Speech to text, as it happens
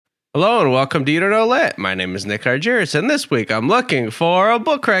Hello and welcome to You Don't Know Lit. My name is Nick Argyris, and this week I'm looking for a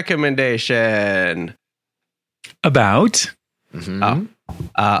book recommendation. About?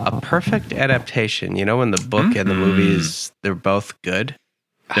 A perfect adaptation. You know, when the book and the movies, they're both good?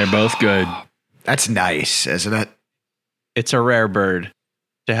 They're both good. That's nice, isn't it? It's a rare bird.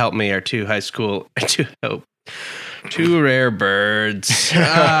 To help me are two rare birds. To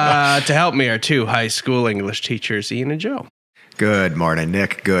help me are two high school English teachers, Ian and Joe. Good morning,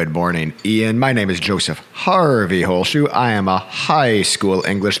 Nick. Good morning, Ian. My name is Joseph Harvey Holshoe. I am a high school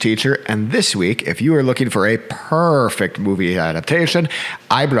English teacher. And this week, if you are looking for a perfect movie adaptation,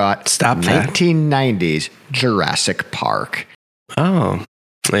 I brought 1990s Jurassic Park. Oh,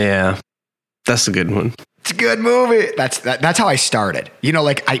 yeah. That's a good one. It's a good movie. That's how I started. You know,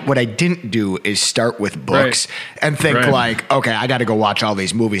 like what I didn't do is start with books and think like, okay, I got to go watch all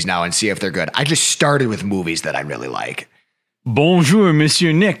these movies now and see if they're good. I just started with movies that I really like. Bonjour,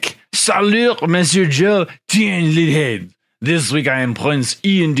 Monsieur Nick. Salut, Monsieur Joe. Tiens, Lidhead. This week I am Prince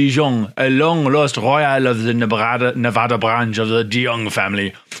Ian Dijon, a long-lost royal of the Nevada branch of the DeYoung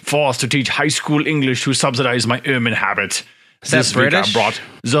family, forced to teach high school English to subsidize my ermine habit. This week I brought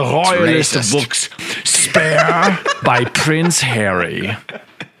the royalist of books, Spare by Prince Harry.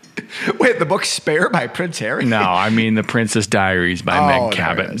 Wait, the book Spare by Prince Harry? No, I mean the Princess Diaries by Meg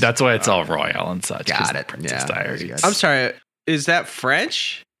Cabot. That's why it's all royal and such. Got it. Princess Diaries. I'm sorry. Is that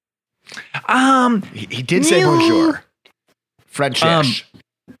French? He did say bonjour. Frenchish.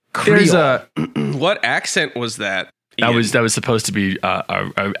 There's a what accent was that? that Ian? was supposed to be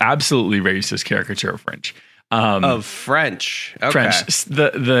a absolutely racist caricature of French. Of French. Okay. French.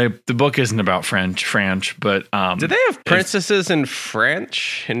 The book isn't about French, but Do they have princesses in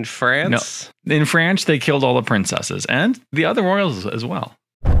French in France? No. In France, they killed all the princesses and the other royals as well.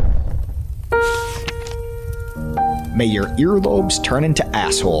 May your earlobes turn into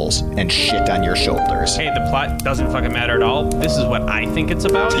assholes and shit on your shoulders. Hey, the plot doesn't fucking matter at all. This is what I think it's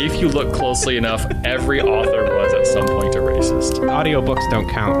about. If you look closely enough, every author was at some point a racist. Audiobooks don't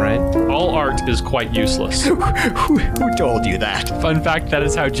count, right? All art is quite useless. Who told you that? Fun fact, that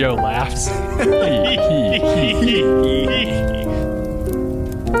is how Joe laughs.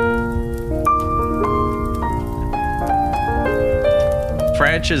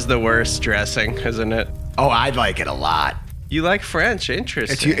 French is the worst dressing, isn't it? Oh, I like it a lot. You like French?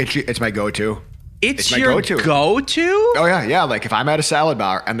 Interesting. It's my go-to. It's my your go-to. go-to? Oh yeah. Like if I'm at a salad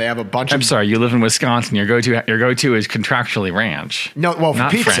bar and they have a bunch I'm of sorry, you live in Wisconsin. Your go-to is contractually ranch. no, well for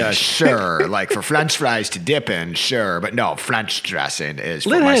Not pizza, French. sure. Like for French fries to dip in, sure. But no, French dressing is for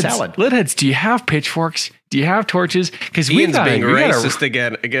my salad. Lidheads, do you have pitchforks? Do you have torches? Because Ian's being racist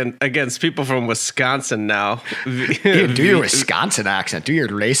again against people from Wisconsin now. Dude, do your Wisconsin accent. Do your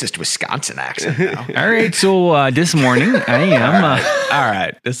racist Wisconsin accent now. All right, so this morning I am. All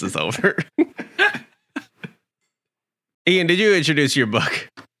right, this is over. Ian, did you introduce your book?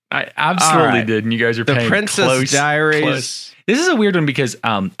 I absolutely right. did, and you guys are The paying Princess Diaries. close. This is a weird one because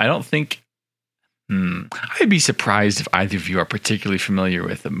I don't think. I'd be surprised if either of you are particularly familiar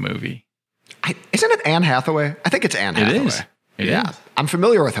with the movie. Isn't it Anne Hathaway? I think it's Anne Hathaway. It is. I'm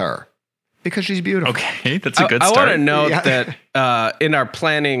familiar with her because she's beautiful. Okay, that's a good I start. want to note that in our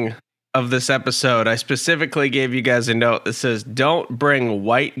planning of this episode, I specifically gave you guys a note that says, don't bring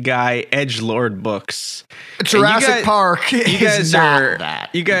white guy edgelord books. Jurassic Park You guys is not are that.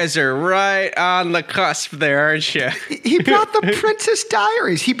 You guys are right on the cusp there, aren't you? He brought the Princess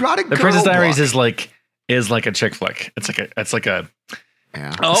Diaries. He brought a The girl Princess Diaries book. is like a chick flick. It's like a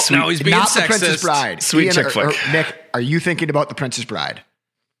Yeah. Oh, Sweet- now he's being Not sexist. the Princess Bride. Sweet Ian, chick flick. Nick, are you thinking about the Princess Bride?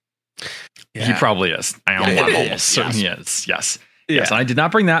 He probably is. I'm it almost is, certain he is. Yes. Yeah. Yes. And I did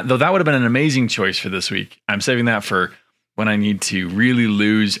not bring that, though that would have been an amazing choice for this week. I'm saving that for when I need to really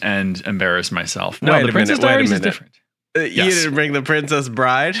lose and embarrass myself. No, Wait the a Princess minute, wait a Diaries is minute. different. You Yes. didn't bring the Princess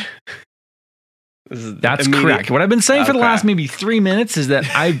Bride? That's correct. What I've been saying for the Okay. last maybe 3 minutes is that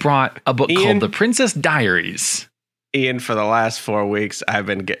I brought a book Ian? called The Princess Diaries. Ian, for the last 4 weeks, I've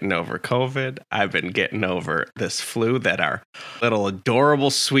been getting over COVID. I've been getting over this flu that our little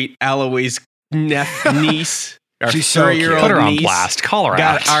adorable, sweet Eloise niece, our She's so cute. 3-year-old Put her on niece, blast. Call her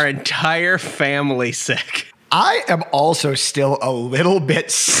got out. our entire family sick. I am also still a little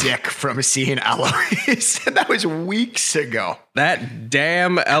bit sick from seeing Eloise. And that was weeks ago. That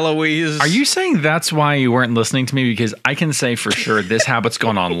damn Eloise. Are you saying that's why you weren't listening to me? Because I can say for sure this habit's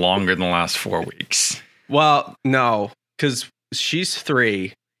gone on longer than the last 4 weeks. Well, no, because she's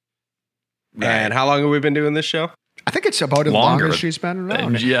 3. Right. And how long have we been doing this show? I think it's about as Longer long as she's been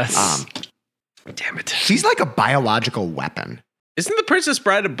around. Yes. Damn it. She's like a biological weapon. Isn't The Princess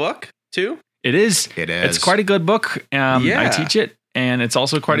Bride a book, too? It is. It is. It's quite a good book. I Yeah. teach it. and it's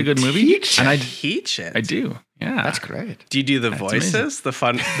also quite a good movie. Teach And it. I do. Yeah. That's great. Do you do the That's voices? amazing. The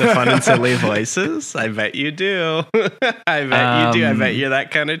fun and silly voices? I bet you do. I bet you do. I bet you're that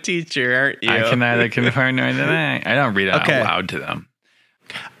kind of teacher, aren't you? I can neither confirm nor deny. I don't read it out loud to them.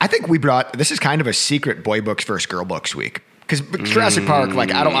 I think this is kind of a secret boy books versus girl books week. Because Jurassic Park,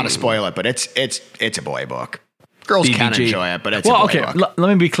 like, I don't want to spoil it, but it's a boy book. Girls can BBG. enjoy it, but it's a boy book. Let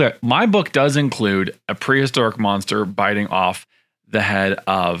me be clear. My book does include a prehistoric monster biting off the head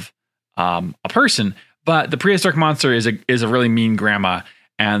of a person, but the prehistoric monster is a really mean grandma,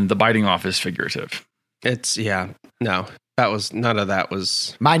 and the biting off is figurative. No, none of that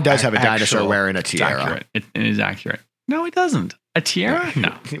was. Mine does have a dinosaur wearing a tiara. It's accurate. It is accurate. No, it doesn't. A tiara?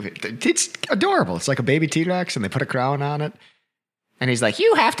 No. It's adorable. It's like a baby T-Rex, and they put a crown on it. And he's like,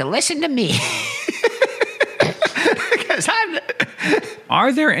 "You have to listen to me."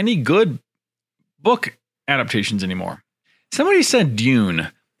 Are there any good book adaptations anymore? Somebody said Dune.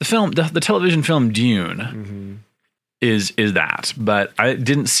 The film, the television film Dune is that, but I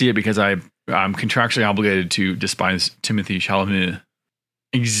didn't see it because I'm contractually obligated to despise Timothée Chalamet.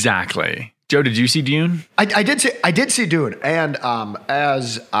 Exactly. Joe, did you see Dune? I did see Dune, and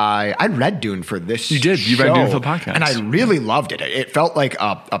as I read Dune for this. You did. You read Dune for the podcast, and I really loved it. It felt like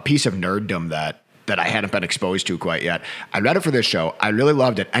a piece of nerddom that I hadn't been exposed to quite yet. I read it for this show. I really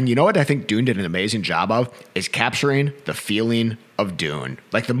loved it. And you know what I think Dune did an amazing job of is capturing the feeling of Dune.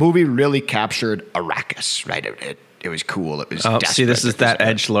 Like the movie really captured Arrakis, right? It was cool. It was desperate. See, this is that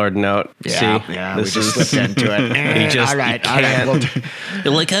edgelord note. Yeah, see? Yeah, this we just slipped into it. He just, all right.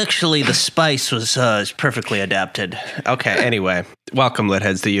 Like, actually, the spice was perfectly adapted. Okay, anyway. Welcome,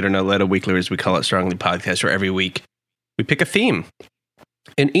 Litheads, the You Don't Know Lit, a weekly, as we call it, strongly podcast, where every week we pick a theme.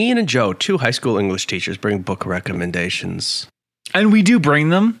 And Ian and Joe, two high school English teachers, bring book recommendations. And we do bring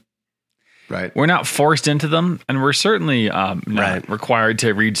them. Right. We're not forced into them, and we're certainly not required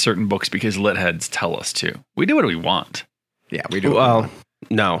to read certain books because lit heads tell us to. We do what we want. Yeah, we do. Well,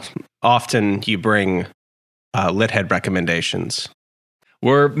 no. Often you bring lit head recommendations.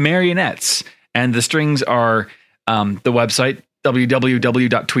 We're marionettes, and the strings are the website,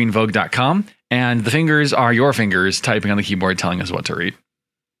 www.tweenvogue.com, and the fingers are your fingers typing on the keyboard telling us what to read.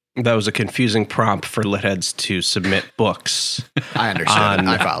 That was a confusing prompt for lit heads to submit books. I understand.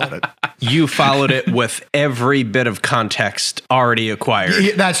 I followed it. You followed it with every bit of context already acquired.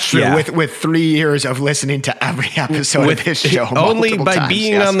 Yeah, that's true. Yeah. With 3 years of listening to every episode of this show. Only by times,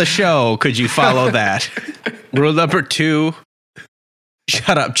 being on the show could you follow that. Rule number 2,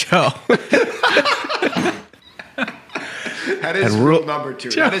 shut up, Joe. That is rule number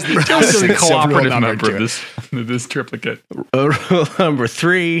 2. That is the Joe's a cooperative member 2. of this triplicate. Rule number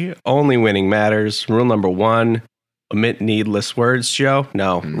 3, only winning matters. Rule number 1, omit needless words, Joe.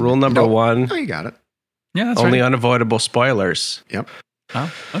 No. Rule number 1, Oh, you got it. Yeah, that's only right. unavoidable spoilers. Yep.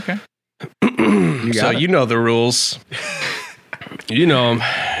 Oh, okay. So you know the rules. You know them.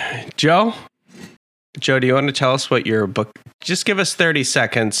 Joe, do you want to tell us what your book... Just give us 30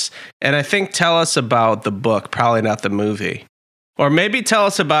 seconds, and I think tell us about the book, probably not the movie. Or maybe tell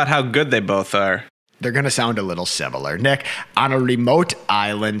us about how good they both are. They're going to sound a little similar. Nick, on a remote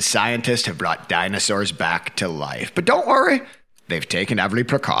island, scientists have brought dinosaurs back to life. But don't worry, they've taken every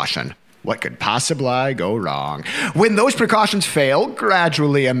precaution. What could possibly go wrong? When those precautions fail,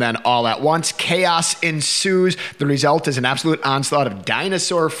 gradually and then all at once, chaos ensues. The result is an absolute onslaught of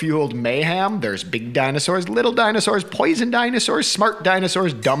dinosaur-fueled mayhem. There's big dinosaurs, little dinosaurs, poison dinosaurs, smart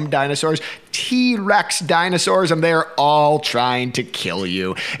dinosaurs, dumb dinosaurs, T-Rex dinosaurs, and they're all trying to kill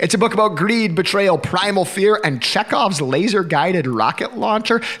you. It's a book about greed, betrayal, primal fear, and Chekhov's laser-guided rocket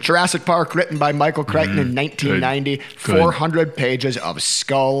launcher. Jurassic Park, written by Michael Crichton in 1990. Good. 400 pages of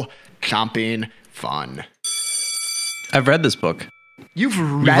skull-chomping fun. I've read this book. You've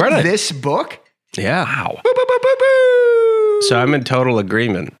read it? this book? Yeah. Wow. Boo, boo, boo, boo, boo. So I'm in total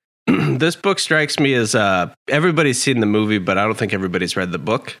agreement. This book strikes me as everybody's seen the movie, but I don't think everybody's read the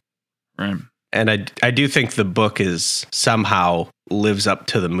book. Right. And I do think the book is somehow lives up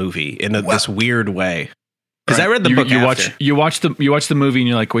to the movie in this weird way. Because I read the book after. You watch the movie and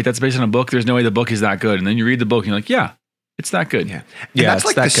you're like, wait, that's based on a book. There's no way the book is that good. And then you read the book and you're like, yeah, it's that good. Yeah. Yeah, And that's it's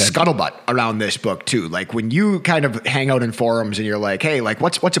like the that good. scuttlebutt around this book too. Like when you kind of hang out in forums and you're like, hey, like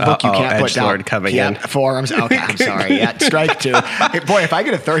what's a book you can't put down? Edgelord coming yeah, in. Forums. Okay, I'm sorry. Yeah, strike 2. Hey, boy, if I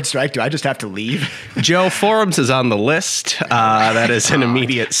get a 3rd strike 2, I just have to leave. Joe, forums is on the list. That is an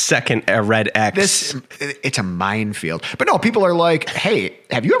immediate second red X. It's a minefield. But no, people are like, hey,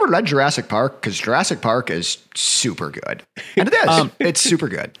 have you ever read Jurassic Park? Because Jurassic Park is super good. And it is. It's super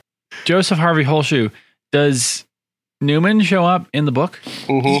good. Joseph Harvey Holshoe, does Newman show up in the book?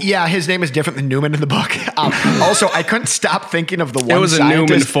 Yeah, his name is different than Newman in the book. Also, I couldn't stop thinking of the one. It was a scientist.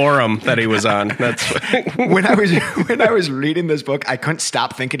 Newman forum that he was on. That's when I was reading this book, I couldn't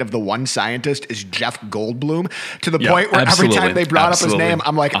stop thinking of the one scientist is Jeff Goldblum to the point where every time they brought up his name,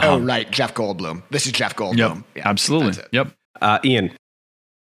 I'm like, oh right, Jeff Goldblum. This is Jeff Goldblum. Yep, Yeah, absolutely. Yep. Ian.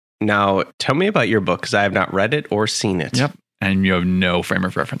 Now tell me about your book because I have not read it or seen it. Yep. And you have no frame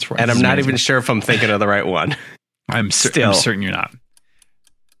of reference for it. And I'm not even sure if I'm thinking of the right one. I'm certain you're not.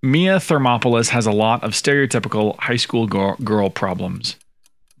 Mia Thermopolis has a lot of stereotypical high school girl problems.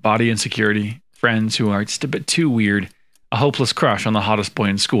 Body insecurity, friends who are just a bit too weird, a hopeless crush on the hottest boy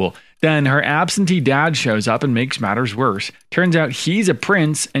in school. Then her absentee dad shows up and makes matters worse. Turns out he's a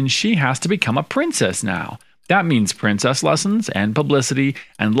prince and she has to become a princess now. That means princess lessons and publicity,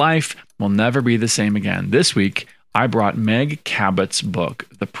 and life will never be the same again. This week, I brought Meg Cabot's book,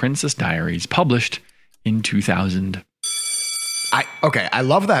 The Princess Diaries, published in 2000. I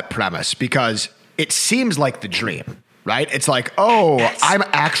love that premise because it seems like the dream, right? It's like, oh, I'm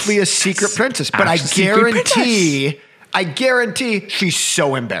actually a secret princess, but I guarantee she's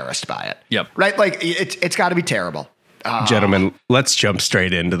so embarrassed by it. Yep. Right? Like it's got to be terrible. Gentlemen, let's jump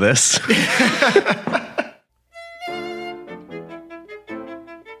straight into this.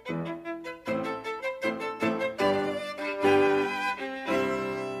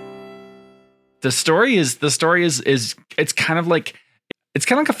 The story is it's kind of like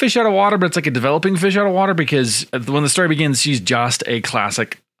a fish out of water, but it's like a developing fish out of water because when the story begins, she's just a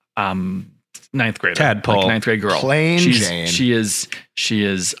classic ninth grader, tadpole, like ninth grade girl. Plain Jane. She is. She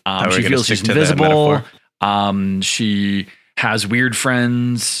feels she's invisible. She has weird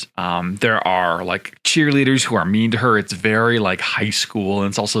friends. There are like cheerleaders who are mean to her. It's very like high school, and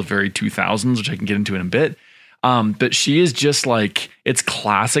it's also very 2000s, which I can get into in a bit. But she is just like, it's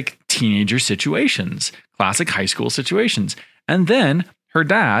classic teenager situations, classic high school situations. And then her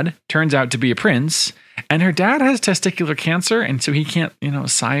dad turns out to be a prince, and her dad has testicular cancer, and so he can't,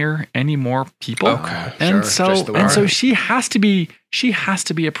 sire any more people. Okay, and sure, so she has to be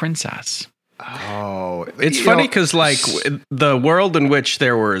a princess. Oh, it's funny because like the world in which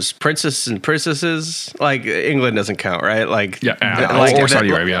there was princesses and princesses, like England doesn't count, right? Like or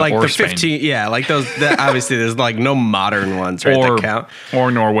Saudi Arabia, like or the Spain. 15, like those. Obviously, there's like no modern ones, right? That count, or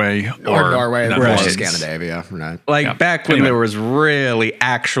Norway, or Norway, right. Scandinavia, right? Like back when there was really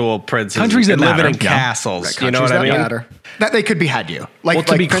actual princes, countries that living matter. in castles. Right, you know what I mean? Matter. That they could behead you. Like, well,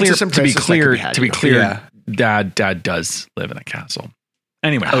 to be clear, Yeah. Dad does live in a castle.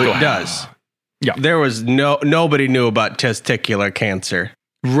 Anyway, it does. Yeah, there was nobody knew about testicular cancer.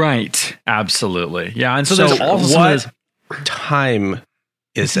 Right, absolutely. Yeah, and so there's also what time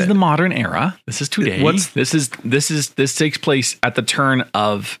is this is the modern era. This is today. This takes place at the turn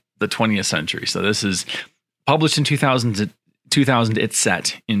of the 20th century. So this is published in 2000. It's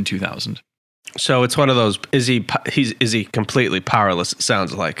set in 2000. So it's one of those. Is he completely powerless? It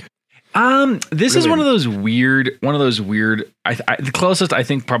sounds like. This is one of those weird. The closest I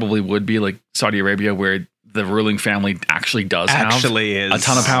think probably would be like Saudi Arabia, where the ruling family actually does have a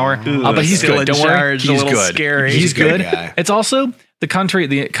ton of power. But he's good. Don't worry, he's good. Scary. He's good. Guy. It's also the country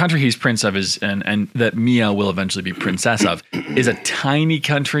he's prince of is and that Mia will eventually be princess of is a tiny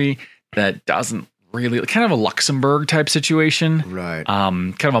country that doesn't really kind of a Luxembourg type situation, right?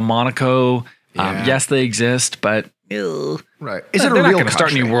 Kind of a Monaco. Yeah. Yes, they exist, but. Right. Is it a They're not real going to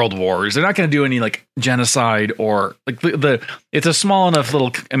start any world wars. They're not going to do any like genocide or like it's a small enough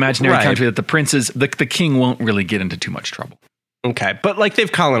little imaginary country that the king won't really get into too much trouble. Okay. But like they've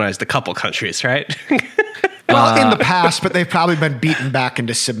colonized a couple countries, right? Well, in the past, but they've probably been beaten back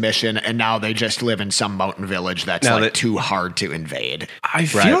into submission, and now they just live in some mountain village that's too hard to invade. I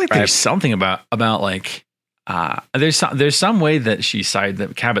feel like there's something about like there's some way that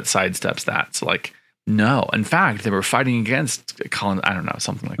Cabot sidesteps that. So like. No, in fact, they were fighting against I don't know,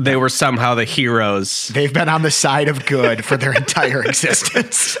 something like that. They were somehow the heroes. They've been on the side of good for their entire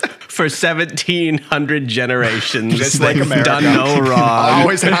existence. For 1,700 generations. Just like America. Done no wrong.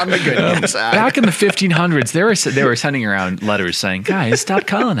 Always on the good side. Back in the 1500s, they were sending around letters saying, guys, stop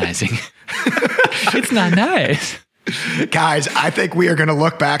colonizing. It's not nice. Guys, I think we are going to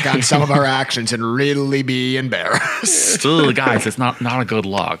look back on some of our actions and really be embarrassed. Ugh, guys, it's not a good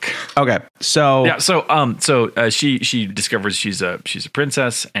look. Okay, so yeah, so she discovers she's a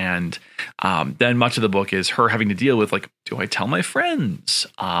princess, and then much of the book is her having to deal with like, do I tell my friends?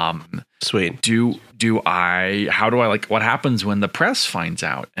 Sweet. Do I? How do I like? What happens when the press finds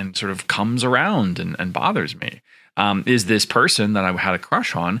out and sort of comes around and bothers me? Is this person that I had a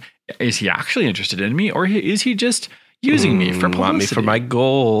crush on? Is he actually interested in me, or is he just using me for publicity? Want me for my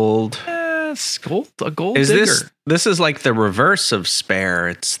gold? Yes, a gold Is digger. this is like the reverse of Spare?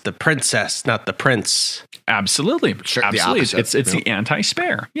 It's the princess, not the prince. Absolutely. Sure, the Absolutely. opposite. It's the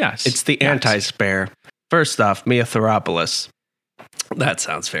anti-Spare. Yes. It's the anti-Spare. First off, Mia Theropoulos. That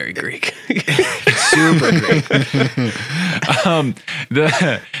sounds very Greek. Super Greek.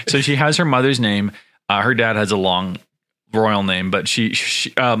 So she has her mother's name. Her dad has a long royal name, but she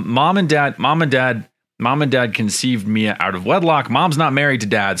mom and dad conceived Mia out of wedlock. Mom's not married to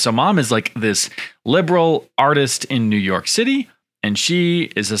dad, so mom is like this liberal artist in New York City, and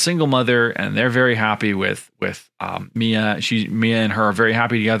she is a single mother, and they're very happy with Mia. Mia and her are very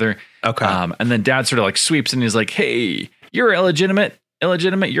happy together. Okay. And then dad sort of like sweeps and he's like, "Hey, you're illegitimate.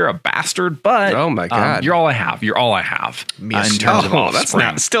 You're a bastard, but oh my God, you're all I have. You're all I have." In terms of that's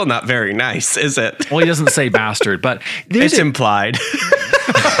offspring. still not very nice, is it? Well, he doesn't say bastard, but It's implied.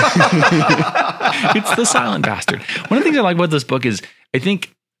 It's the silent bastard. One of the things I like about this book is I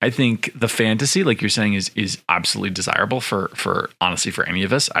think the fantasy, like you're saying, is absolutely desirable for honestly for any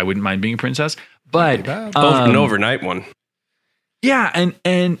of us. I wouldn't mind being a princess, but An overnight one. yeah,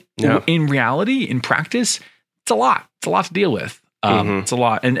 and Yeah. in reality, in practice, it's a lot. It's a lot to deal with. It's a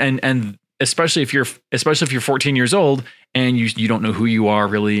lot, and especially if you're 14 years old and you don't know who you are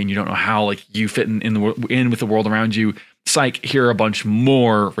really, and you don't know how like you fit in with the world around you. Psych, here are a bunch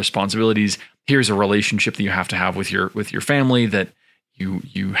more responsibilities. Here's a relationship that you have to have with your family that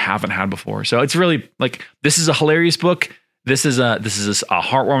you haven't had before. So it's really like, this is a hilarious book. This is a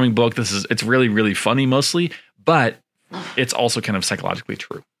heartwarming book. It's really, really funny mostly, but it's also kind of psychologically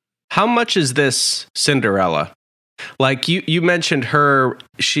true. How much is this Cinderella? Like you mentioned her,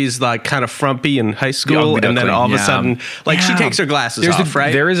 she's like kind of frumpy in high school, and then all of a sudden, like she takes her glasses off,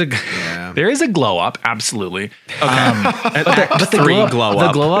 right? There is a glow up, absolutely. Okay. But the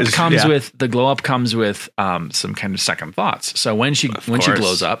glow up comes with some kind of second thoughts. So when she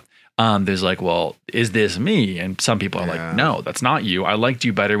glows up, there's like, well, is this me? And some people are like, no, that's not you. I liked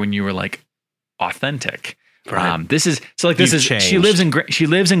you better when you were like authentic. Right. She lives in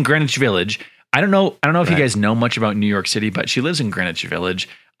Greenwich Village. I don't know if you guys know much about New York City, but she lives in Greenwich Village.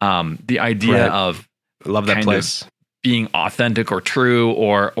 The idea of love that place, being authentic or true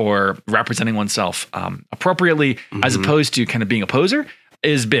or representing oneself appropriately, as opposed to kind of being a poser,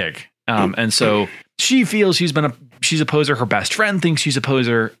 is big. And so she feels she's a poser. Her best friend thinks she's a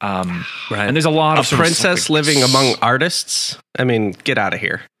poser. And there's a lot of princess living among artists. I mean, get out of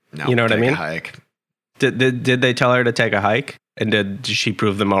here. No, you know what I mean? A hike. Did they tell her to take a hike? And did she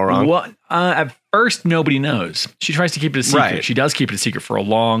prove them all wrong? Well, at first, nobody knows. She tries to keep it a secret. Right. She does keep it a secret for a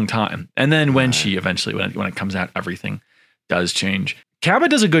long time. And then when she eventually, when it comes out, everything does change. Cabot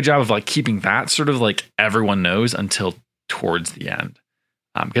does a good job of like keeping that sort of like everyone knows until towards the end.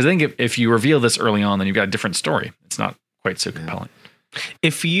 Because I think if you reveal this early on, then you've got a different story. It's not quite so compelling.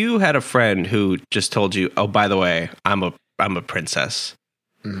 If you had a friend who just told you, "Oh, by the way, I'm a princess,"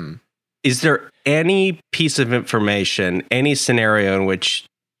 is there any piece of information, any scenario in which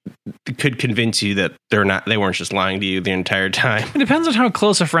could convince you that they weren't just lying to you the entire time? It depends on how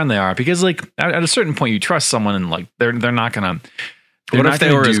close a friend they are, because like at a certain point you trust someone and like they're not gonna. What if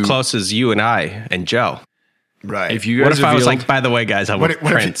they were as close as you and I and Joe? Right. If you guys what if I was like, by the way, guys, I'm a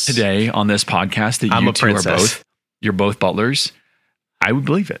prince today on this podcast that you two are you're both butlers, I would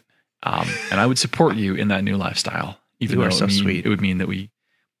believe it, and I would support you in that new lifestyle. Even though it would mean that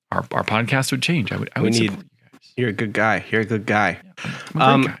our podcast would change. I would support you guys. You're a good guy. You're a good guy. Yeah,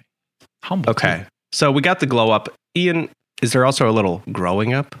 I'm a great guy. Humble. Okay. Too. So we got the glow up. Ian, is there also a little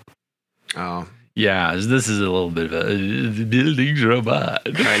growing up? Oh. Yeah, this is a little bit of a building robot.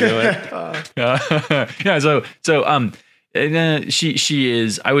 I knew it. Yeah. She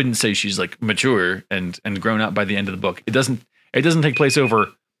is, I wouldn't say she's like mature and grown up by the end of the book. It doesn't take place over.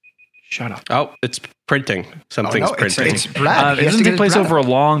 Shut up. Oh, it's printing. Something's printing. It's Brad. It doesn't take place over a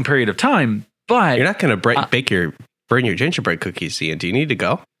long period of time, but you're not going to burn your gingerbread cookies, Ian. Do you need to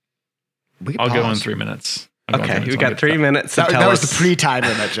go? I'll go in 3 minutes. Okay, we got 3 minutes. That was the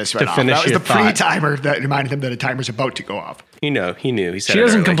pre-timer that just went off. That was the pre-timer that reminded him that a timer's about to go off. He knew. He said she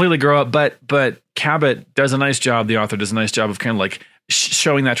doesn't completely grow up, but Cabot does a nice job. The author does a nice job of kind of like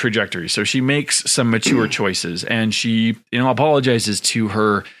showing that trajectory. So she makes some mature choices, and she apologizes to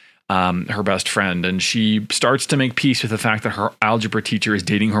her best friend, and she starts to make peace with the fact that her algebra teacher is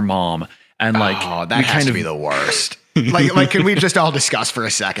dating her mom. And like, that has to be the worst. like, can we just all discuss for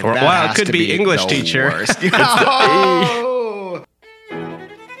a second? It could be English teacher.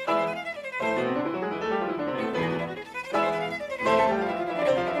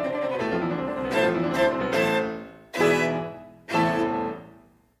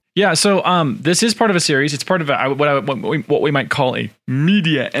 Yeah, so this is part of a series. It's part of what we might call a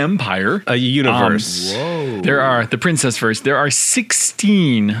media empire. A universe. Whoa. There are the Princess first. There are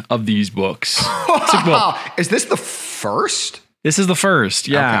 16 of these books. Is this the first? This is the first,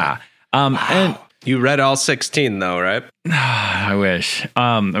 yeah. Okay. And You read all 16 though, right? I wish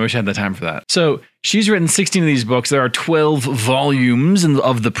I had the time for that. So she's written 16 of these books. There are 12 volumes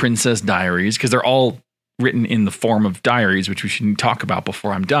of the Princess Diaries because they're all written in the form of diaries, which we should talk about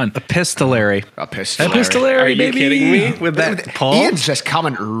before I'm done. Epistolary. Epistolary, Are you baby. kidding me with that poll? Ian's just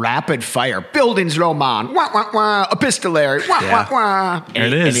coming rapid fire. Bildungsroman. Wah, wah, wah. Epistolary. Wah, wah, wah. There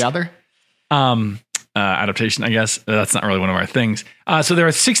it is. Any other? Adaptation, I guess. That's not really one of our things. So there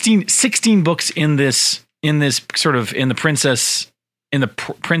are 16 books in this sort of in the Princess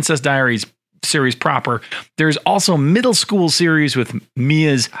Diaries series proper. There's also a middle school series with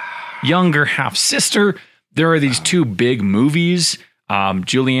Mia's younger half sister. There are these two big movies.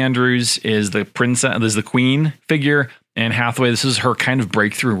 Julie Andrews is the princess, is the queen figure, and Hathaway. This is her kind of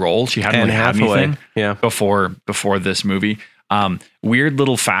breakthrough role. She hadn't really had anything before this movie. Weird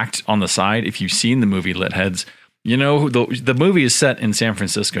little fact on the side: if you've seen the movie Litheads, you know the movie is set in San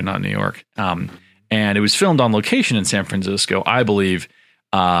Francisco, not New York, and it was filmed on location in San Francisco, I believe,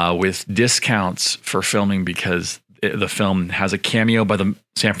 with discounts for filming because the film has a cameo by the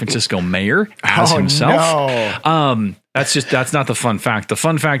San Francisco mayor as himself. No. That's not the fun fact. The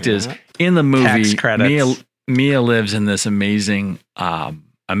fun fact is in the movie, Mia lives in this amazing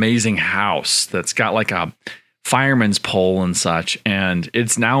house that's got like a fireman's pole and such, and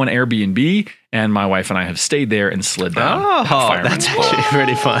it's now an Airbnb. And my wife and I have stayed there and slid down. Oh, that's actually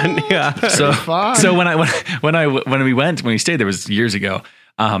pretty fun. Yeah. So when we stayed there, was years ago.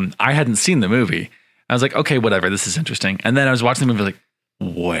 I hadn't seen the movie. I was like, okay, whatever. This is interesting. And then I was watching the movie, like,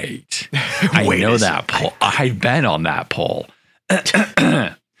 wait, I know that pole. I've been on that pole.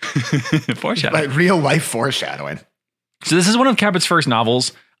 Foreshadowing. Like real life foreshadowing. So this is one of Cabot's first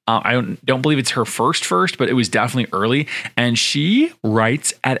novels. I don't believe it's her first, but it was definitely early. And she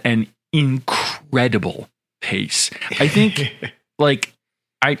writes at an incredible pace. I think, like,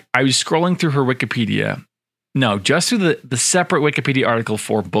 I was scrolling through her Wikipedia. No, just through the separate Wikipedia article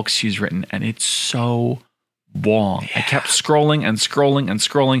for books she's written, and it's so long. Yeah. I kept scrolling and scrolling and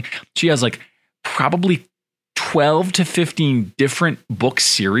scrolling. She has like probably 12 to 15 different book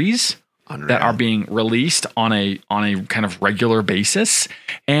series that are being released on a kind of regular basis,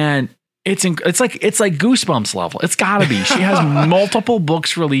 and it's like Goosebumps level. It's got to be. She has multiple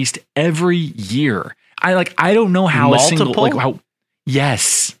books released every year. I don't know how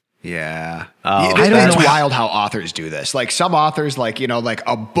yes. Yeah. Oh, it's wild how authors do this. Like some authors, like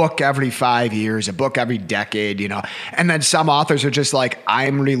a book every 5 years, a book every decade, and then some authors are just like,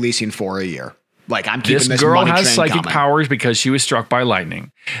 I'm releasing 4 a year. Like I'm keeping this girl money has train psychic coming. powers because she was struck by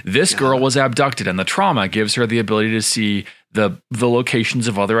lightning. This girl was abducted, and the trauma gives her the ability to see the locations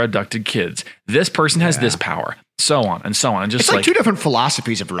of other abducted kids. This person has this power. So on and so on. And just it's like two different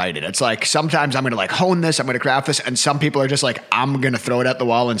philosophies of writing. It's like sometimes I'm going to like hone this, I'm going to craft this, and some people are just like, I'm going to throw it at the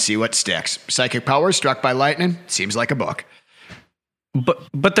wall and see what sticks. Psychic powers struck by lightning seems like a book.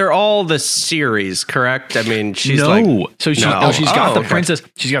 But they're all the series, correct? I mean, she's she's got the princess.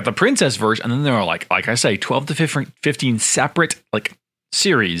 She's got the princess version, and then there are like I say, 12 to 15 separate like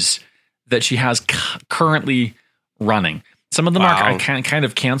series that she has currently running. Some of them are kind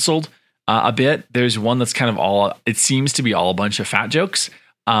of canceled a bit. There's one that's kind of it seems to be all a bunch of fat jokes.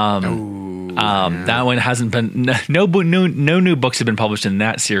 That one hasn't been no new books have been published in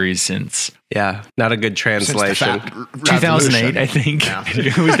that series since not a good translation. 2008, I think. Yeah.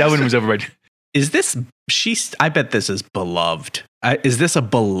 That one was over by. Is this I bet this is beloved. Is this a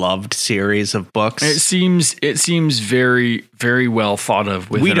beloved series of books? It seems very, very well thought of.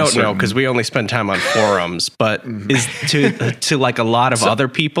 We don't know because we only spend time on forums. But is to like a lot of other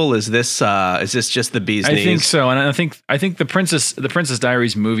people, is this just the bee's knees? I think so, and I think the Princess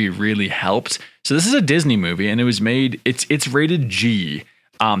Diaries movie really helped. So this is a Disney movie, and it was made. It's rated G,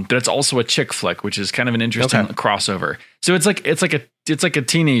 but it's also a chick flick, which is kind of an interesting crossover. So it's like a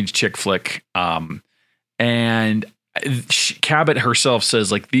teenage chick flick, and. Cabot herself says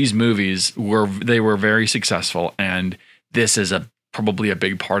like these movies were very successful, and this is probably a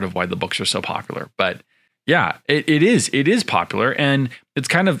big part of why the books are so popular. But yeah, it is popular, and it's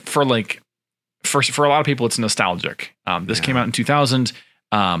kind of for a lot of people it's nostalgic. This came out in 2000.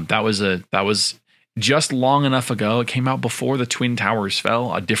 That was just long enough ago. It came out before the Twin Towers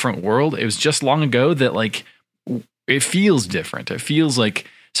fell. A different world. It was just long ago that like it feels different. It feels like.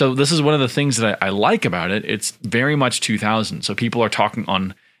 So this is one of the things that I like about it. It's very much 2000. So people are talking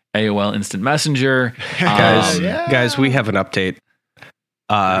on AOL Instant Messenger. Guys, we have an update.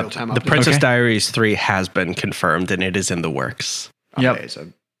 Real-time The update? Princess Okay. Diaries 3 has been confirmed and it is in the works. Yep.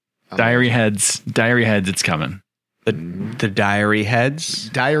 Amazing. Diary heads, it's coming. The Diary Heads.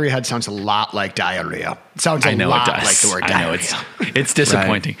 Diary head sounds a lot like diarrhea. It sounds a I know lot it does. like the word I diarrhea. know it's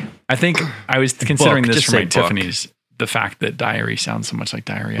disappointing. I think I was considering this Just for say my book. Tiffany's. The fact that diary sounds so much like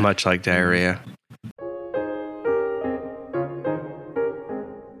diarrhea. Much like diarrhea.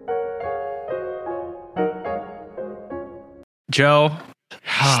 Joe,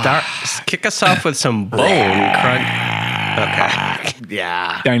 kick us off with some bone crunch. Okay.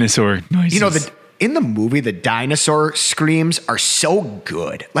 Yeah. Dinosaur noises. You know, in the movie, the dinosaur screams are so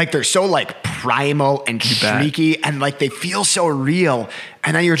good. Like they're so like primal and bet. shrieky and like they feel so real.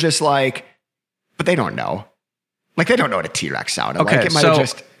 And then you're just like, but they don't know. Like they don't know what a T-Rex sounded Okay, like. It might so have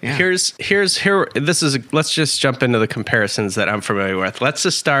just let's just jump into the comparisons that I'm familiar with. Let's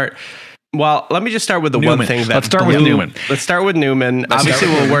just start. Well, let me just start with the Newman. one thing that Let's start with Newman. Let's start with Newman. Obviously,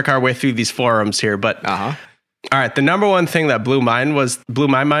 we'll work our way through these forums here, but all right. The number one thing that blew my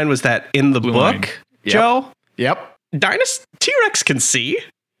mind was that in the book, Yep. Joe, Yep. T-Rex can see.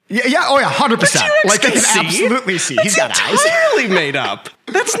 Yeah. Oh, yeah. 100%. T-Rex Like they can can see. absolutely see. He's got eyes. Entirely made up.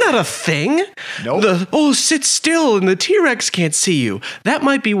 That's not a thing. Nope. Sit still and the T-Rex can't see you. That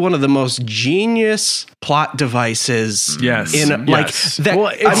might be one of the most genius plot devices. Yes. Like Yes. that. Well,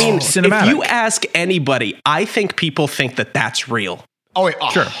 I it's mean, cinematic. if you ask anybody, I think people think that that's real. Oh, wait,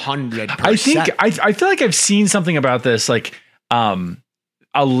 100%. I feel like I've seen something about this, like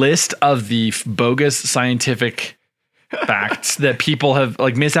a list of the bogus scientific facts that people have,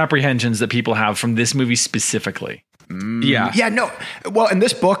 like misapprehensions that people have from this movie specifically. Yeah. Yeah, no. Well, and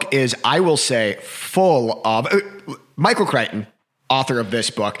this book is, I will say, full of Michael Crichton, author of this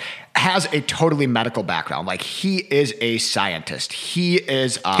book, has a totally medical background. Like he is a scientist. He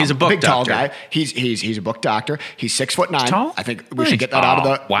is He's a book big tall doctor. guy. He's a book doctor. He's 6'9". Tall? I think we should get that out of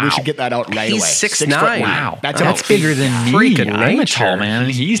the. Wow. We should get that out right He's away. 6'9". 6'9". Wow, That's that's a bigger than me. freaking I'm a nature. tall man,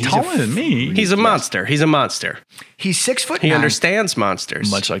 and he's taller than me. He's a monster. He's a monster. He's 6'9". He understands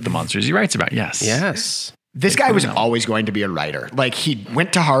monsters. much like the monsters he writes about. Yes. Yes. This guy was always going to be a writer. Like he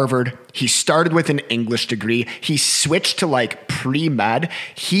went to Harvard. He started with an English degree. He switched to like pre-med.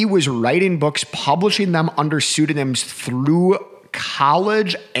 He was writing books, publishing them under pseudonyms through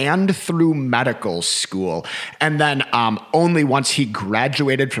college and through medical school. And then only once he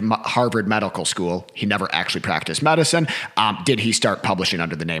graduated from Harvard Medical School, he never actually practiced medicine, did he start publishing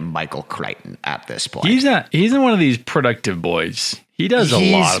under the name Michael Crichton at this point. He's in one of these productive boys. He does a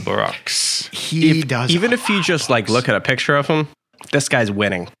lot of books. He does. Even if you just like look at a picture of him, this guy's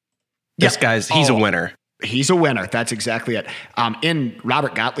winning. He's a winner. He's a winner. That's exactly it. In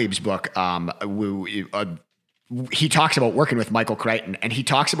Robert Gottlieb's book, he talks about working with Michael Crichton, and he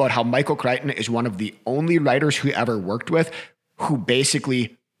talks about how Michael Crichton is one of the only writers who ever worked with who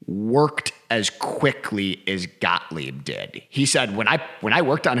basically worked as quickly as Gottlieb did. He said, when I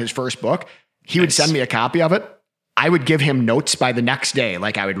worked on his first book, he would send me a copy of it. I would give him notes by the next day.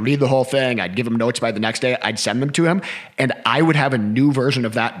 Like I would read the whole thing. I'd give him notes by the next day. I'd send them to him, and I would have a new version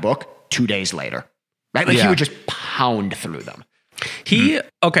of that book 2 days later. Right? Like he would just pound through them.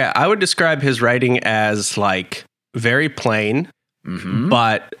 I would describe his writing as like very plain,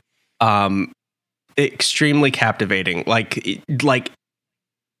 but extremely captivating. Like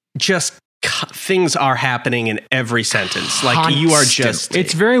just things are happening in every sentence. Like you are just,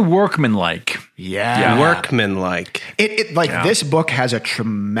 It's very workmanlike. Yeah. workmanlike. This book has a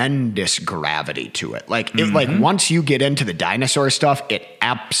tremendous gravity to it. Like once you get into the dinosaur stuff, it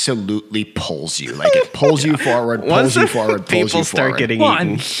absolutely pulls you. Like it pulls you forward, pulls you forward, pulls you People start forward. getting Well,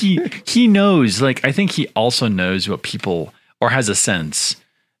 eaten. and he knows, like, I think he also knows what people, or has a sense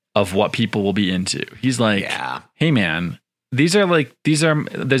of what people will be into. He's like, hey man, there's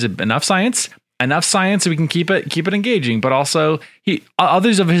enough science so we can keep it engaging, but also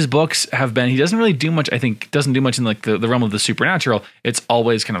others of his books have been, he doesn't really do much, I think doesn't do much in like the realm of the supernatural. It's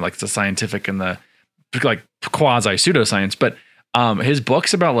always kind of like the scientific and the like quasi pseudoscience, but his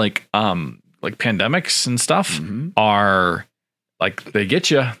books about like pandemics and stuff are like, they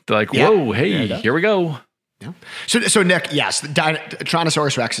get you. They're like, whoa, hey, here we go. Yeah. So Nick, yes,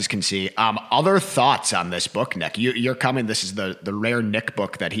 Tyrannosaurus Rexes can see. Other thoughts on this book, Nick? You're coming. This is the rare Nick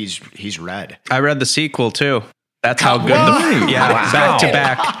book that he's read. I read the sequel too. That's how good back to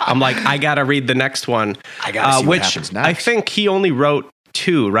back. I'm like, I gotta read the next one. I gotta see what happens next. I think he only wrote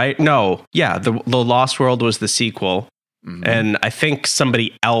 2, right? No, the Lost World was the sequel. And I think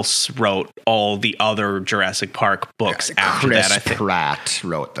somebody else wrote all the other Jurassic Park books after Chris that. I think Pratt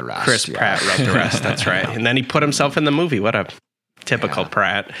wrote the rest. Chris Pratt wrote the rest. That's right. And then he put himself in the movie. What a typical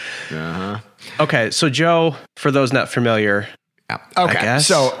Pratt. Okay, so Joe, for those not familiar, Yeah. Okay. guess.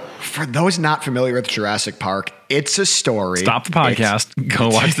 So for those not familiar with Jurassic Park, it's a story. Stop the podcast. Go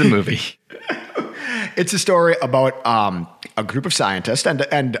watch the movie. It's a story about a group of scientists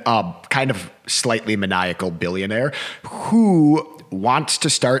and kind of slightly maniacal billionaire who wants to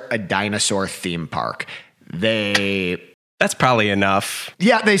start a dinosaur theme park. That's probably enough.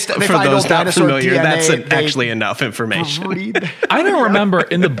 Yeah, they For find those old not dinosaur familiar, DNA, that's they actually enough information. breed- I don't remember.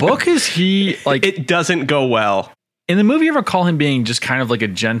 In the book, is he like... It doesn't go well. In the movie, you ever call him being just kind of like a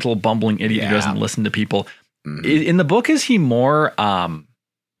gentle, bumbling idiot who Yeah. doesn't listen to people? In the book, is he more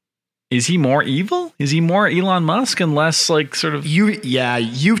evil? Is he more Elon Musk and less like sort of...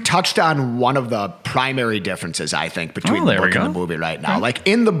 You've touched on one of the primary differences, I think, between the there we book and the go. movie right now. Like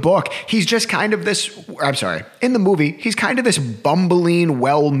in the book, he's just kind of in the movie, he's kind of this bumbling,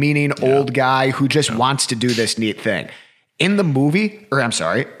 well-meaning old guy who just wants to do this neat thing. In the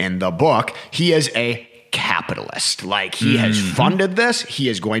book, he is a capitalist. Like he has funded this. He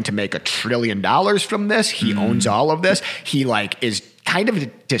is going to make $1 trillion from this. He owns all of this. He like is kind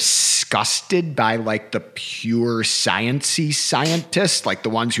of disgusted by like the pure sciencey scientists, like the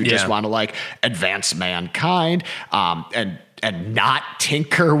ones who just want to like advance mankind and not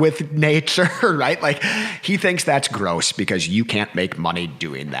tinker with nature, right? Like he thinks that's gross because you can't make money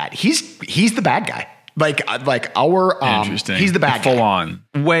doing that. He's the bad guy. Like our Interesting. He's the bad full guy. on.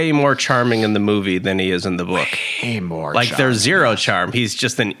 Way more charming in the movie than he is in the book. Way more. Like there's zero charm. He's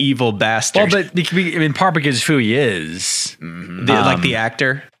just an evil bastard. Well, but it could be, in part because who he is. Like the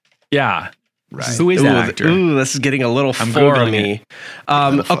actor. Yeah. Right. Who is that actor? Ooh, this is getting a little full to Googling me.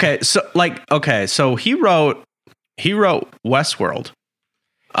 So he wrote Westworld.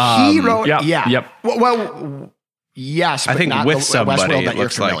 He wrote. Yep, Yeah. yep. Well, yes. I but think not with the somebody, Westworld that it you're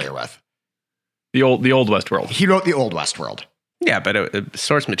looks like. familiar with. The old Westworld. He wrote the old Westworld. Yeah, but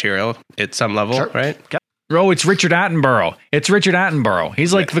source material at some level, Sure. right? Oh, it's Richard Attenborough.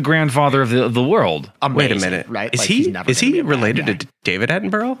 He's like the grandfather of the world. Amazing, Wait a minute, right? Is Like, he's he never is gonna be he a bad related guy. to David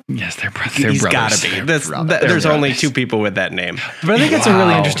Attenborough? Yes, they're He's brothers. got to be. They're brothers. There's They're only brothers. 2 people with that name. But I think it's a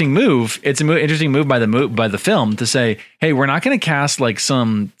really interesting move. It's an interesting move by the film to say, hey, we're not going to cast like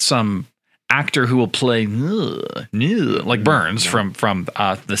some actor who will play like Burns from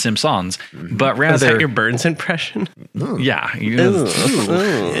The Simpsons, but rather Is that your Burns impression? yeah,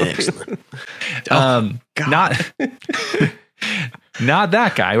 Excellent. not not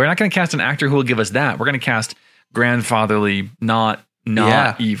that guy. We're not going to cast an actor who will give us that. We're going to cast grandfatherly, not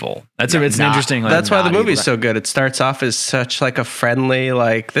evil. It's an interesting. That's why the not movie's evil. so good. It starts off as such like a friendly,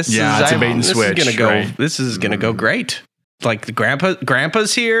 like this Yeah, is it's a bait and this switch, Is gonna go. right? This is gonna go great. Like the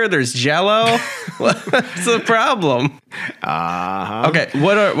grandpa's here. There's Jello. What's the problem? Okay,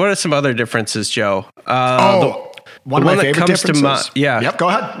 what are some other differences, Joe? One of my favorite differences. yeah. Yep. Go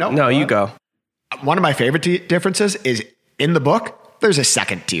ahead. No, you go. One of my favorite differences is in the book. There's a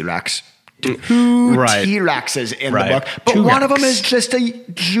second T-Rex. Two Right. T-Rexes in Right. the book, but Two one of them Rex. is just a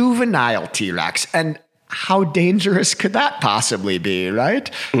juvenile T-Rex, and how dangerous could that possibly be? Right?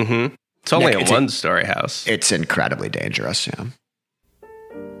 It's only Nick, a one-story house. It's incredibly dangerous. Yeah.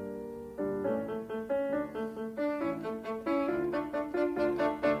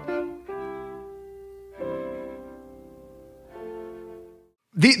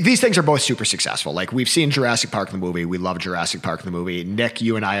 These things are both super successful. Like we've seen Jurassic Park the movie. We love Jurassic Park the movie. Nick,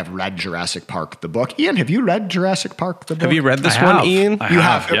 you and I have read Jurassic Park the book. Ian, have you read Jurassic Park the book? Have you read this I one, have. Ian? I You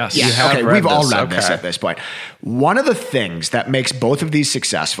have, have, yes. Yeah, You have okay, read we've all this, read this okay. at this point. One of the things that makes both of these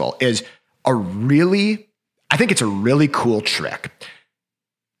successful is I think it's a really cool trick.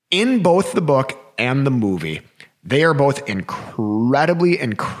 In both the book and the movie, they are both incredibly,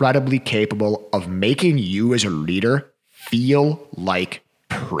 incredibly capable of making you as a reader feel like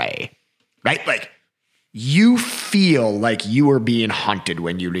prey, right? Like you feel like you are being hunted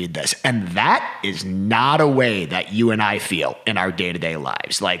when you read this. And that is not a way that you and I feel in our day-to-day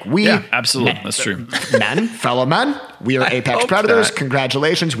lives. Like Yeah, absolutely. That's true. fellow men, we are apex hope predators. not.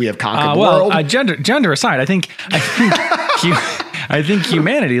 Congratulations. We have conquered the world. Gender aside, I think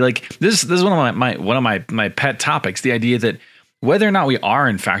humanity, like this is one of my pet topics, the idea that whether or not we are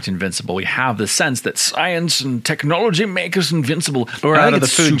in fact invincible, we have the sense that science and technology make us invincible. We're And I out think of the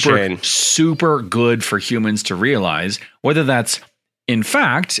it's food chain. super good for humans to realize, whether that's in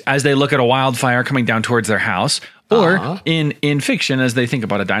fact as they look at a wildfire coming down towards their house, or in fiction as they think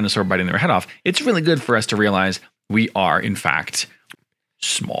about a dinosaur biting their head off. It's really good for us to realize we are in fact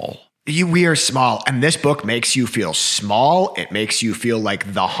small. We are small, and this book makes you feel small. It makes you feel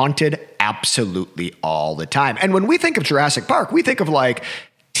like the hunted absolutely all the time. And when we think of Jurassic Park, we think of like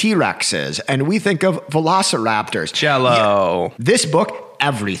T-Rexes and we think of velociraptors. Jello. This book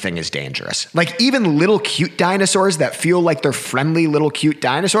everything is dangerous. Like even little cute dinosaurs that feel like they're friendly little cute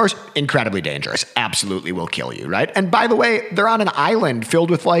dinosaurs, incredibly dangerous. Absolutely will kill you, right? And by the way, they're on an island filled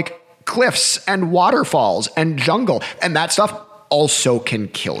with like cliffs and waterfalls and jungle, and that stuff also can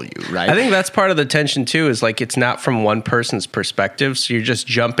kill you, right? I think that's part of the tension too, is like it's not from one person's perspective. So you're just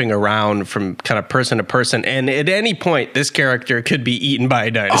jumping around from kind of person to person. And at any point, this character could be eaten by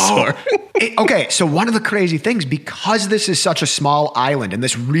a dinosaur. Okay, so one of the crazy things, because this is such a small island, and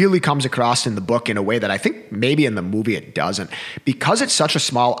this really comes across in the book in a way that I think maybe in the movie it doesn't, because it's such a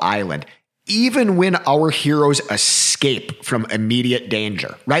small island, even when our heroes escape from immediate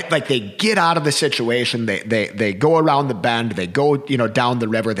danger, right? Like they get out of the situation, they go around the bend, they go, down the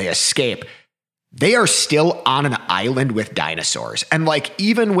river, they escape. They are still on an island with dinosaurs. And like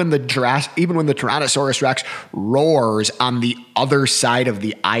even when the Tyrannosaurus Rex roars on the other side of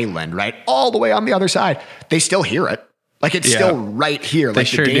the island, right? All the way on the other side, they still hear it. Like it's still right here. Like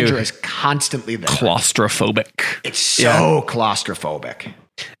the danger is constantly there. Claustrophobic. It's so claustrophobic.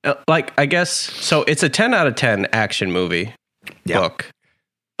 Like, I guess, so it's a 10 out of 10 action movie book.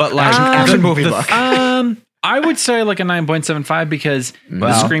 But like, action movie book. I would say like a 9.75 because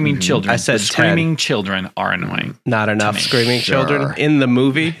the screaming children. I said the screaming children are annoying. Not enough screaming children in the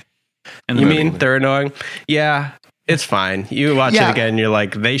movie. Mean they're annoying? Yeah, it's fine. You watch it again, you're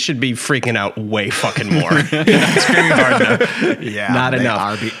like, they should be freaking out way fucking more. Screaming hard enough. Yeah, not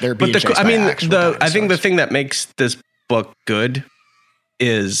enough. They're being chased by actual dinosaurs. I think the thing that makes this book good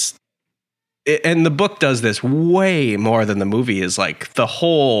is, and the book does this way more than the movie, is like the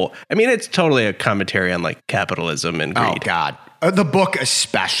whole, I mean, it's totally a commentary on like capitalism and greed. Oh God. The book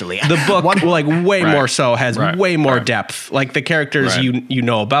especially. The book more so has way more depth. Like the characters, you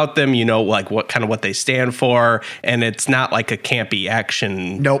know about them, like what they stand for, and it's not like a campy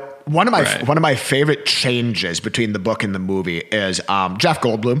action. Nope. One of my favorite changes between the book and the movie is Jeff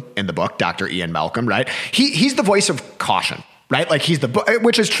Goldblum in the book, Dr. Ian Malcolm, right? He's the voice of caution. Right? Like he's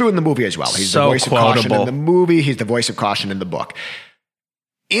which is true in the movie as well. He's the voice of caution in the movie. He's the voice of caution in the book.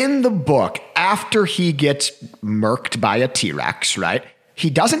 In the book, after he gets murked by a T-Rex, right? He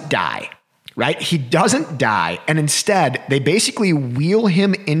doesn't die, right? He doesn't die. And instead, they basically wheel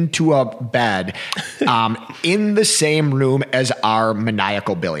him into a bed in the same room as our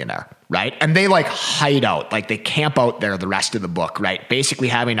maniacal billionaire. Right. And they like hide out, like they camp out there the rest of the book. Right. Basically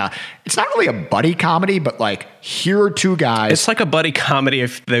having it's not really a buddy comedy, but like here are two guys. It's like a buddy comedy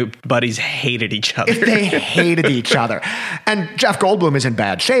if the buddies hated each other. If they hated each other. And Jeff Goldblum is in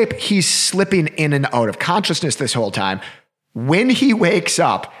bad shape. He's slipping in and out of consciousness this whole time. When he wakes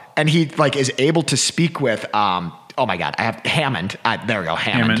up and he like is able to speak with, oh my God, I have Hammond. There we go.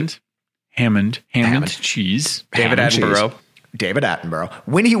 Hammond cheese. David Attenborough. David Attenborough.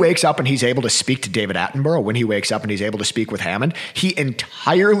 When he wakes up and he's able to speak to David Attenborough, when he wakes up and he's able to speak with Hammond, he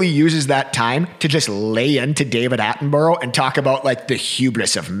entirely uses that time to just lay into David Attenborough and talk about like the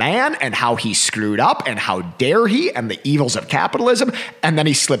hubris of man and how he screwed up and how dare he and the evils of capitalism. And then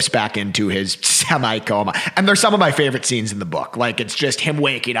he slips back into his semi-coma. And they're some of my favorite scenes in the book. Like it's just him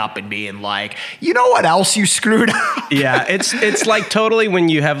waking up and being like, you know what else you screwed up? Yeah, it's like totally when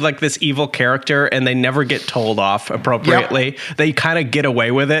you have like this evil character and they never get told off appropriately. Yep. They kind of get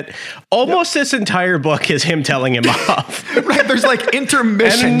away with it. Almost this entire book is him telling him off. Right, there's like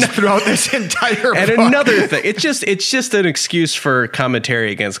intermissions throughout this entire book. And another thing, it's just an excuse for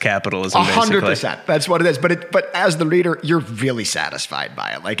commentary against capitalism. 100%. That's what it is. But as the reader, you're really satisfied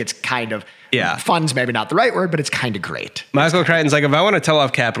by it. Like it's kind of fun's maybe not the right word, but it's kind of great. Michael Crichton's like, if I want to tell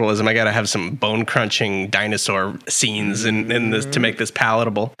off capitalism, I got to have some bone crunching dinosaur scenes in this to make this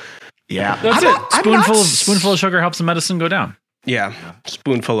palatable. Yeah, that's it. Spoonful of sugar helps the medicine go down. Yeah,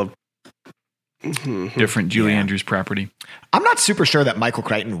 spoonful of different Julie Andrews property. I'm not super sure that Michael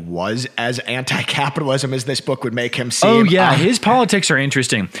Crichton was as anti-capitalism as this book would make him seem. Oh yeah, his politics are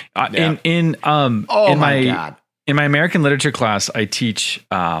interesting. In my American literature class, I teach.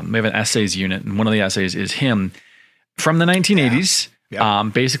 We have an essays unit, and one of the essays is him from the 1980s. Yeah.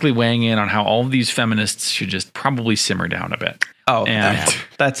 Basically weighing in on how all of these feminists should just probably simmer down a bit. Oh,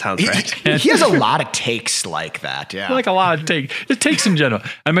 that sounds right. He has a lot of takes like that. Yeah. Like a lot of takes in general.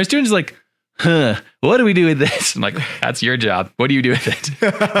 And my students are like, what do we do with this? I'm like, that's your job. What do you do with it?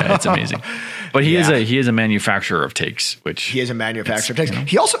 It's amazing. But he is a manufacturer of takes, which he is a manufacturer of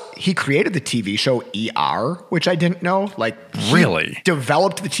takes. He created the TV show ER, which I didn't know. Like really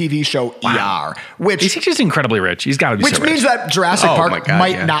developed the TV show ER, which he's just incredibly rich. He's got to be which so means rich. that Jurassic Park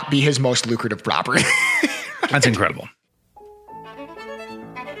might not be his most lucrative property. That's incredible.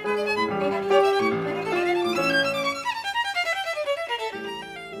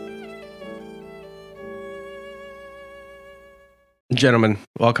 Gentlemen,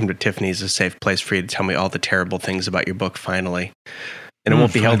 welcome to Tiffany's, a safe place for you to tell me all the terrible things about your book, finally. And it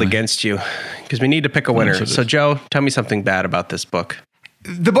won't be held against you, because we need to pick a winner. So, Joe, tell me something bad about this book.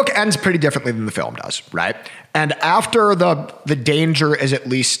 The book ends pretty differently than the film does, right? And after the danger is at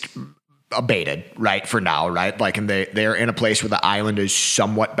least abated, right, for now, right? Like, and they're in a place where the island is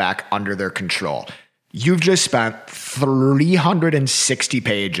somewhat back under their control. You've just spent 360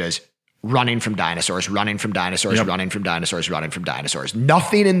 pages running from dinosaurs, running from dinosaurs, running from dinosaurs, running from dinosaurs.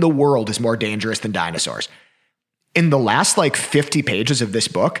 Nothing in the world is more dangerous than dinosaurs. In the last 50 pages of this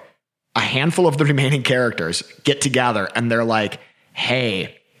book, a handful of the remaining characters get together and they're like,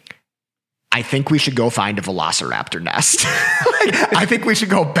 hey, I think we should go find a velociraptor nest. I think we should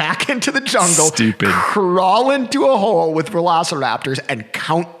go back into the jungle, crawl into a hole with velociraptors and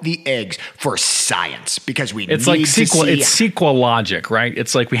count the eggs for science, because it's need sequel. To see it's sequel logic, right?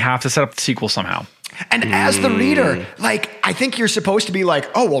 It's like we have to set up the sequel somehow. And as the reader, I think you're supposed to be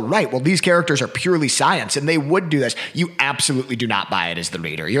like, oh, well, right. Well, these characters are purely science and they would do this. You absolutely do not buy it as the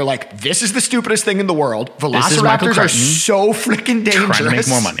reader. You're like, this is the stupidest thing in the world. Velociraptors are so freaking dangerous. Trying to make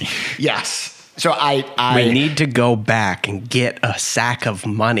more money. Yes. So we need to go back and get a sack of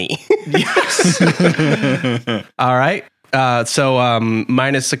money. Yes. All right. So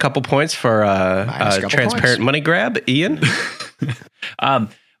minus a couple points for transparent money grab. Ian?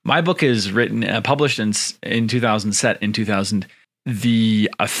 My book is written, published in 2000, set in 2000. The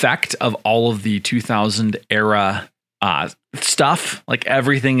effect of all of the 2000 era stuff, like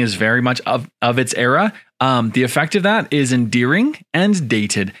everything is very much of its era. The effect of that is endearing and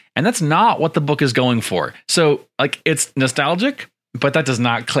dated, and that's not what the book is going for. So, it's nostalgic, but that does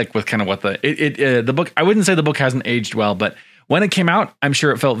not click with kind of what the book. I wouldn't say the book hasn't aged well, but when it came out, I'm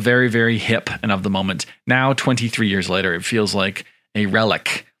sure it felt very, very hip and of the moment. Now, 23 years later, it feels like a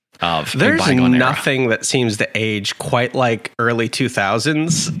relic. There's nothing that seems to age quite like early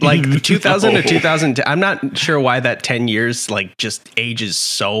 2000s, like 2000 to 2010. I'm not sure why that 10 years like just ages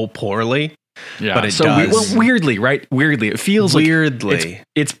so poorly. Yeah, but it does. Weirdly, right? Weirdly, it feels weirdly.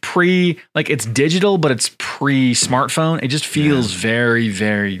 It's it's digital, but it's pre-smartphone. It just feels very,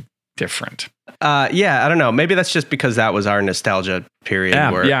 very different. I don't know. Maybe that's just because that was our nostalgia period.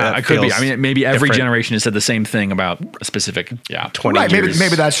 Yeah, it could be. I mean, maybe every generation has said the same thing about a specific 20 years.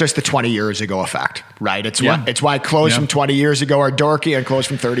 Maybe that's just the 20 years ago effect, right? It's why clothes from 20 years ago are dorky and clothes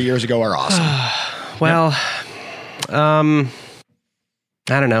from 30 years ago are awesome. Well, I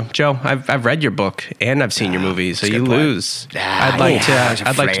don't know, Joe. I've read your book and I've seen your movie, so you lose. I'd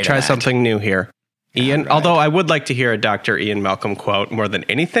like to try something new here. Ian, although I would like to hear a Dr. Ian Malcolm quote more than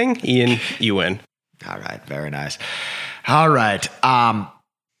anything. Ian, you win. All right. Very nice. All right.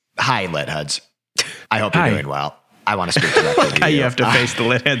 Hi, lit heads. I hope you're doing well. I want to speak directly to you. You have to face the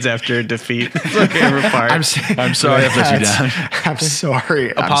lit heads after a defeat. It's my favorite part. I'm sorry I let you down. I'm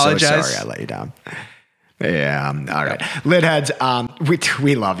sorry. Apologize. I'm so sorry I let you down. Yeah. All right. Lit heads,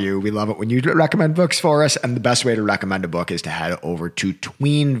 we love you. We love it when you recommend books for us. And the best way to recommend a book is to head over to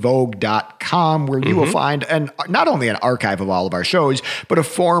tweenvogue.com, where you will find not only an archive of all of our shows, but a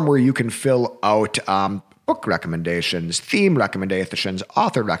form where you can fill out book recommendations, theme recommendations,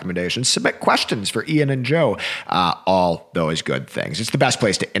 author recommendations, submit questions for Ian and Joe, all those good things. It's the best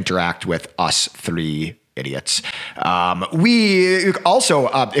place to interact with us three idiots. We also,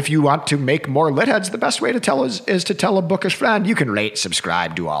 if you want to make more lit heads, the best way to tell us is to tell a bookish friend. You can rate,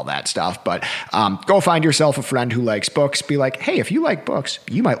 subscribe, do all that stuff, but go find yourself a friend who likes books. Be like, hey, if you like books,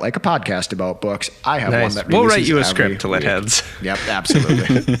 you might like a podcast about books. I have one that we'll write you a script to lit heads. Yep,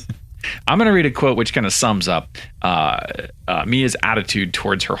 absolutely. I'm going to read a quote which kind of sums up Mia's attitude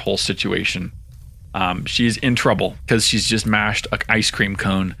towards her whole situation. She's in trouble because she's just mashed an ice cream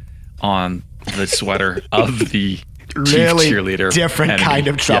cone on the sweater of the really chief cheerleader. Different enemy. Kind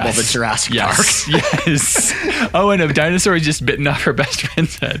of trouble than Jurassic Park. Yes. Oh, and a dinosaur just bitten off her best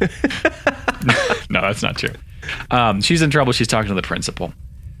friend's head. No, that's not true. She's in trouble. She's talking to the principal.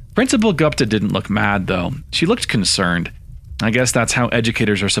 Principal Gupta didn't look mad, though. She looked concerned. I guess that's how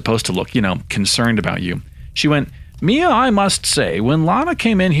educators are supposed to look, concerned about you. She went, Mia, I must say, when Lana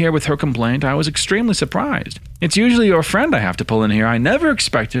came in here with her complaint, I was extremely surprised. It's usually your friend I have to pull in here. I never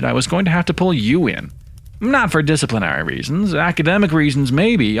expected I was going to have to pull you in. Not for disciplinary reasons, academic reasons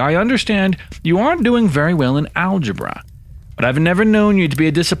maybe. I understand you aren't doing very well in algebra. But I've never known you to be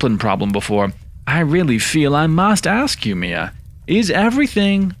a discipline problem before. I really feel I must ask you, Mia, is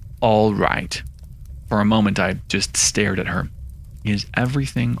everything all right? For a moment, I just stared at her. Is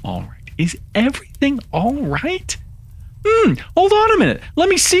everything all right? Is everything all right? Hold on a minute. Let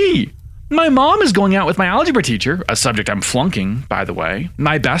me see. My mom is going out with my algebra teacher, a subject I'm flunking, by the way.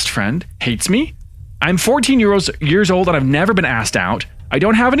 My best friend hates me. I'm 14 years old and I've never been asked out. I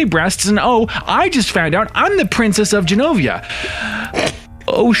don't have any breasts, and I just found out I'm the Princess of Genovia.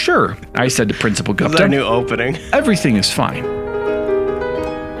 Oh, sure, I said to Principal Gupta. This is our new opening. Everything is fine.